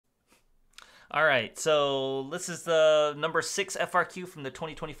All right, so this is the number 6 FRQ from the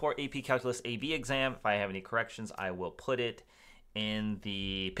 2024 AP Calculus AB exam. If I have any corrections, I will put it in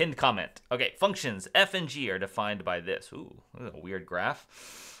the pinned comment. Okay, functions f and g are defined by this. Ooh, this is a weird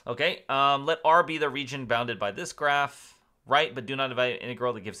graph. Okay, let R be the region bounded by this graph. Right, but do not evaluate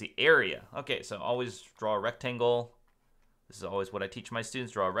integral that gives the area. Okay, so always draw a rectangle. This is always what I teach my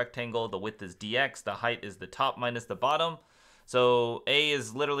students. Draw a rectangle. The width is dx. The height is the top minus the bottom. So a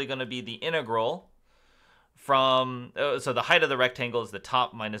is literally going to be the integral from, so the height of the rectangle is the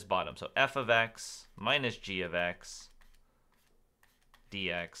top minus bottom. So f of x minus g of x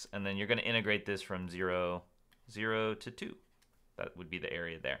dx. And then you're going to integrate this from 0 to 2. That would be the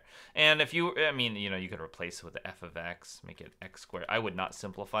area there. And if you, I mean, you could replace it with the f of x, make it x squared. I would not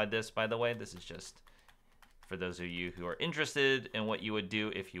simplify this, by the way. This is just for those of you who are interested in what you would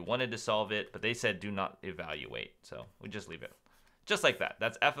do if you wanted to solve it. But they said do not evaluate. So we just leave it. Just like that.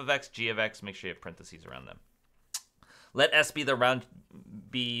 That's f of x, g of x. Make sure you have parentheses around them. Let S be the round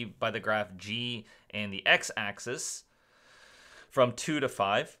b by the graph g and the x-axis from 2 to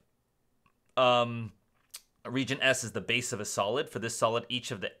 5. Region S is the base of a solid. For this solid, at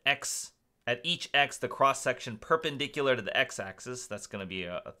each x, the cross-section perpendicular to the x-axis, that's going to be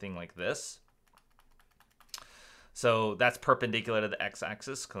a thing like this. So that's perpendicular to the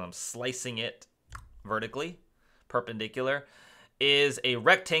x-axis because I'm slicing it vertically. Perpendicular is a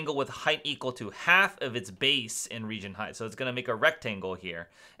rectangle with height equal to half of its base in region height. So it's going to make a rectangle here.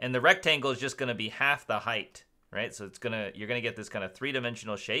 And the rectangle is just going to be half the height, right? So you're going to get this kind of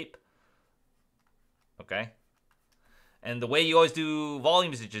three-dimensional shape. Okay. And the way you always do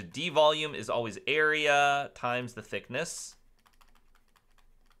volumes is just d volume is always area times the thickness.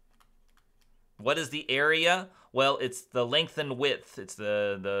 What is the area? Well, it's the length and width. It's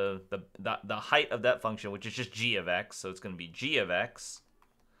the height of that function, which is just g of x. So it's going to be g of x.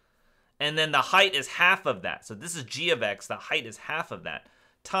 And then the height is half of that. So this is g of x. The height is half of that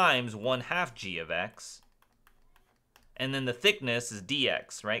times 1/2 g of x. And then the thickness is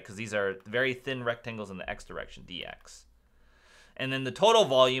dx, right? Because these are very thin rectangles in the x direction, dx. And then the total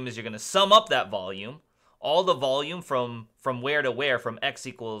volume is you're going to sum up that volume. All the volume from where to where, from x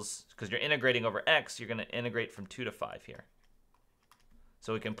equals, because you're integrating over x, you're going to integrate from 2 to 5 here.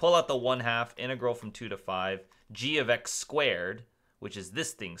 So we can pull out the 1/2 integral from 2 to 5, g of x squared, which is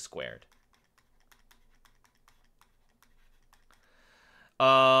this thing squared.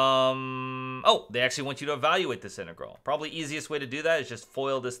 Oh, they actually want you to evaluate this integral. Probably easiest way to do that is just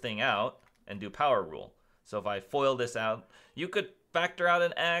FOIL this thing out and do power rule. So if I FOIL this out, you could factor out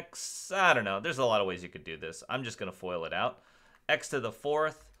an x. I don't know. There's a lot of ways you could do this. I'm just going to FOIL it out. X to the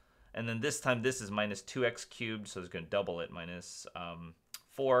 4th. And then this time this is minus 2x cubed. So it's going to double it. Minus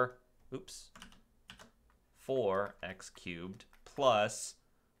 4x cubed plus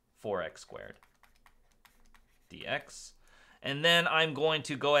 4x squared dx. And then I'm going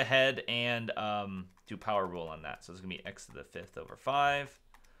to go ahead and do power rule on that. So it's going to be x to the 5th over 5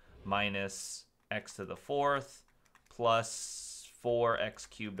 minus x to the 4th plus 4x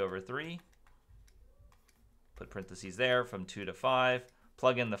cubed over 3. Put parentheses there from 2 to 5.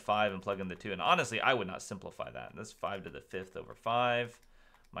 Plug in the 5 and plug in the 2. And honestly, I would not simplify that. That's 5 to the 5th over 5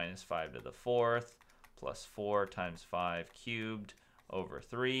 minus 5 to the 4th plus 4 times 5 cubed over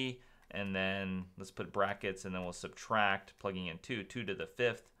 3. And then let's put brackets, and then we'll subtract, plugging in 2 to the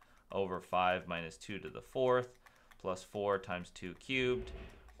 5th over 5 minus 2 to the 4th plus 4 times 2 cubed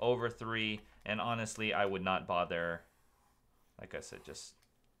over 3. And honestly, I would not bother. Like I said, just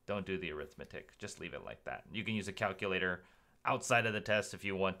don't do the arithmetic. Just leave it like that. You can use a calculator outside of the test if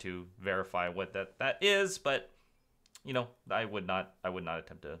you want to verify what that is, but I would not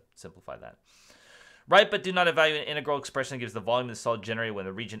attempt to simplify that. Right, but do not evaluate an integral expression that gives the volume of the solid generated when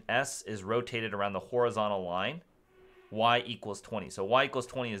the region S is rotated around the horizontal line, y equals 20. So y equals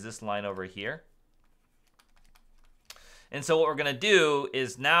 20 is this line over here. And so what we're going to do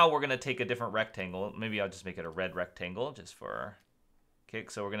is now we're going to take a different rectangle. Maybe I'll just make it a red rectangle just for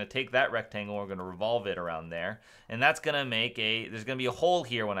kick. So we're going to take that rectangle, we're going to revolve it around there. And that's going to make there's going to be a hole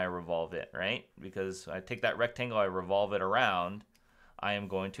here when I revolve it, right? Because I take that rectangle, I revolve it around, I am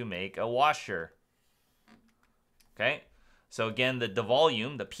going to make a washer. Okay, so again, the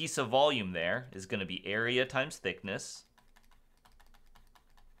volume, the piece of volume there is going to be area times thickness.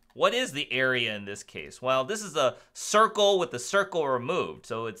 What is the area in this case? Well, this is a circle with the circle removed.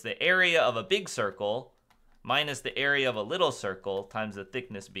 So it's the area of a big circle minus the area of a little circle times the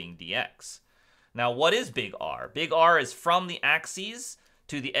thickness being dx. Now, what is big R? Big R is from the axes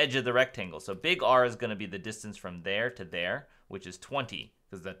to the edge of the rectangle. So big R is going to be the distance from there to there, which is 20,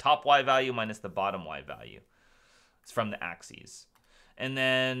 because the top y value minus the bottom y value. It's from the axes. And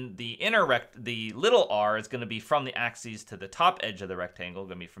then the the little r is going to be from the axes to the top edge of the rectangle,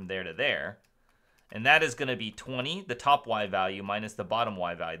 going to be from there to there. And that is going to be 20, the top y value, minus the bottom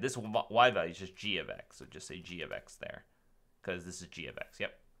y value. This y value is just g of x, so just say g of x there, because this is g of x,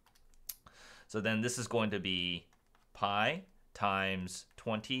 yep. So then this is going to be pi times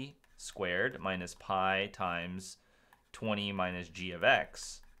 20 squared minus pi times 20 minus g of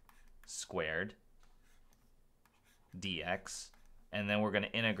x squared dx. And then we're going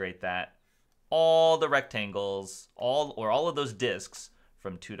to integrate that, all the rectangles, all of those discs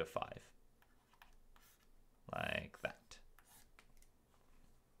from 2 to 5. Like that.